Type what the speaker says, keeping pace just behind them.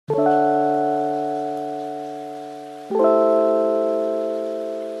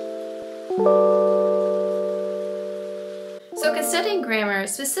Studying grammar,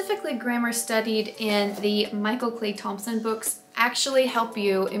 specifically grammar studied in the Michael Clay Thompson books, actually help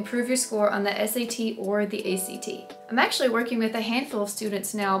you improve your score on the SAT or the ACT. I'm actually working with a handful of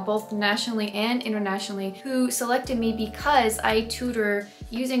students now, both nationally and internationally, who selected me because I tutor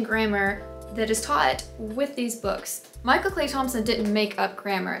using grammar that is taught with these books. Michael Clay Thompson didn't make up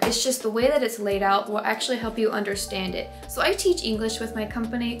grammar. It's just the way that it's laid out will actually help you understand it. So I teach English with my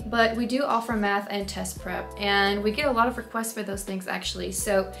company, but we do offer math and test prep, and we get a lot of requests for those things actually.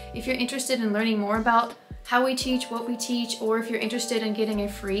 So if you're interested in learning more about how we teach, what we teach, or if you're interested in getting a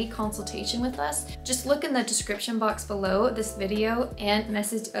free consultation with us, just look in the description box below this video and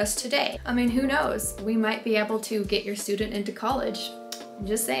message us today. I mean, who knows? We might be able to get your student into college. I'm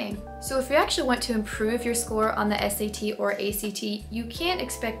just saying. So if you actually want to improve your score on the SAT or ACT, you can't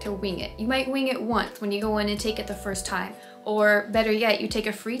expect to wing it. You might wing it once when you go in and take it the first time. Or better yet, you take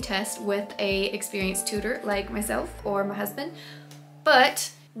a free test with an experienced tutor like myself or my husband.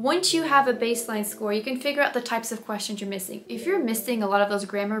 But once you have a baseline score, you can figure out the types of questions you're missing. If you're missing a lot of those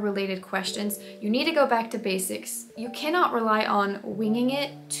grammar-related questions, you need to go back to basics. You cannot rely on winging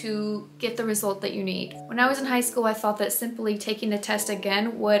it to get the result that you need. When I was in high school, I thought that simply taking the test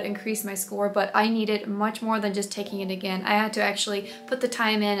again would increase my score, but I needed much more than just taking it again. I had to actually put the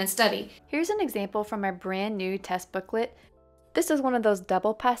time in and study. Here's an example from my brand new test booklet. This is one of those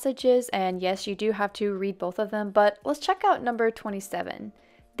double passages, and yes, you do have to read both of them, but let's check out number 27.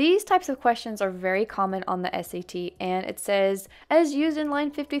 These types of questions are very common on the SAT, and it says, as used in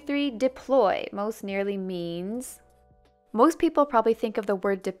line 53, deploy most nearly means. Most people probably think of the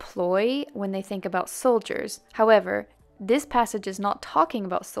word deploy when they think about soldiers. However, this passage is not talking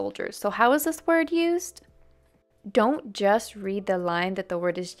about soldiers, so how is this word used? Don't just read the line that the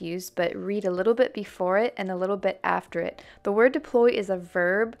word is used, but read a little bit before it and a little bit after it. The word deploy is a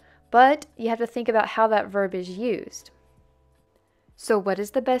verb, but you have to think about how that verb is used. So what is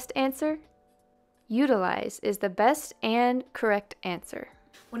the best answer? Utilize is the best and correct answer.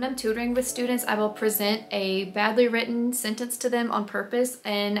 When I'm tutoring with students, I will present a badly written sentence to them on purpose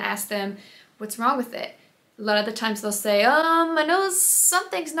and ask them what's wrong with it. A lot of the times they'll say, I know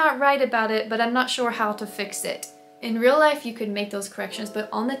something's not right about it, but I'm not sure how to fix it. In real life, you could make those corrections, but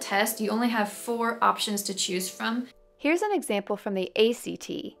on the test, you only have 4 options to choose from. Here's an example from the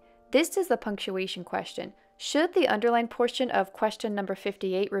ACT. This is the punctuation question. Should the underlined portion of question number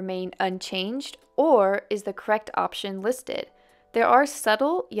 58 remain unchanged, or is the correct option listed? There are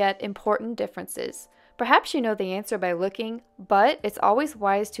subtle yet important differences. Perhaps you know the answer by looking, but it's always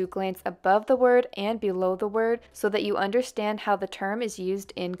wise to glance above the word and below the word so that you understand how the term is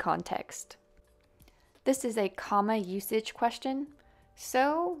used in context. This is a comma usage question.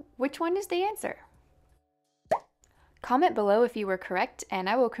 So, which one is the answer? Comment below if you were correct, and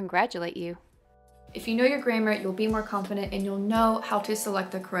I will congratulate you. If you know your grammar, you'll be more confident and you'll know how to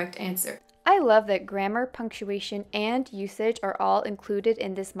select the correct answer. I love that grammar, punctuation, and usage are all included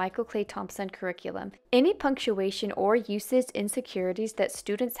in this Michael Clay Thompson curriculum. Any punctuation or usage insecurities that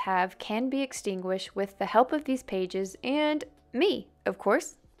students have can be extinguished with the help of these pages and me, of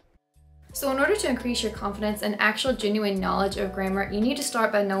course. So in order to increase your confidence and actual genuine knowledge of grammar, you need to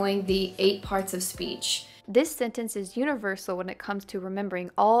start by knowing the 8 parts of speech. This sentence is universal when it comes to remembering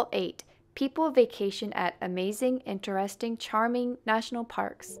all 8. People vacation at amazing, interesting, charming national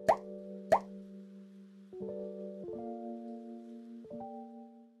parks.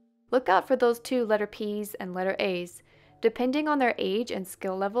 Look out for those 2 letter P's and letter A's. Depending on their age and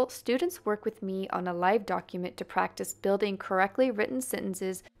skill level, students work with me on a live document to practice building correctly written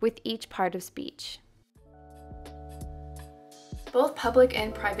sentences with each part of speech. Both public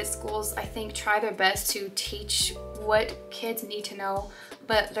and private schools, I think, try their best to teach what kids need to know,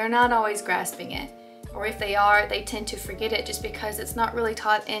 but they're not always grasping it. Or if they are, they tend to forget it just because it's not really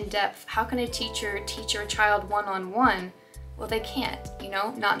taught in depth. How can a teacher teach your child one-on-one? Well, they can't,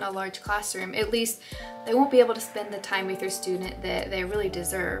 not in a large classroom. At least they won't be able to spend the time with your student that they really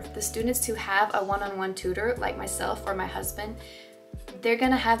deserve. The students who have a one-on-one tutor, like myself or my husband, they're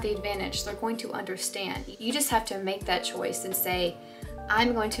gonna have the advantage. They're going to understand. You just have to make that choice and say,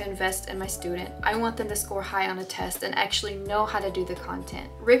 I'm going to invest in my student. I want them to score high on a test and actually know how to do the content.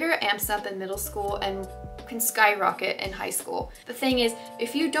 Rigor amps up in middle school and can skyrocket in high school. The thing is,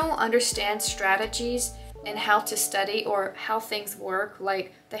 if you don't understand strategies and how to study or how things work,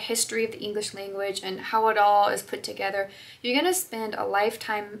 like the history of the English language and how it all is put together, you're gonna spend a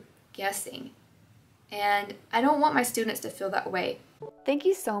lifetime guessing. And I don't want my students to feel that way. Thank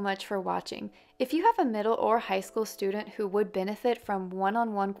you so much for watching. If you have a middle or high school student who would benefit from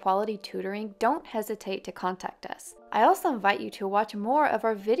one-on-one quality tutoring, don't hesitate to contact us. I also invite you to watch more of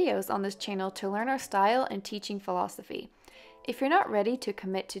our videos on this channel to learn our style and teaching philosophy. If you're not ready to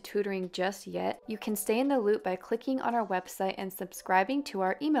commit to tutoring just yet, you can stay in the loop by clicking on our website and subscribing to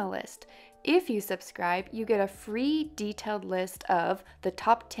our email list. If you subscribe, you get a free detailed list of the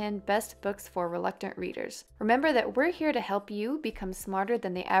top 10 best books for reluctant readers. Remember that we're here to help you become smarter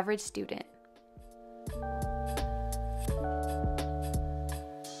than the average student.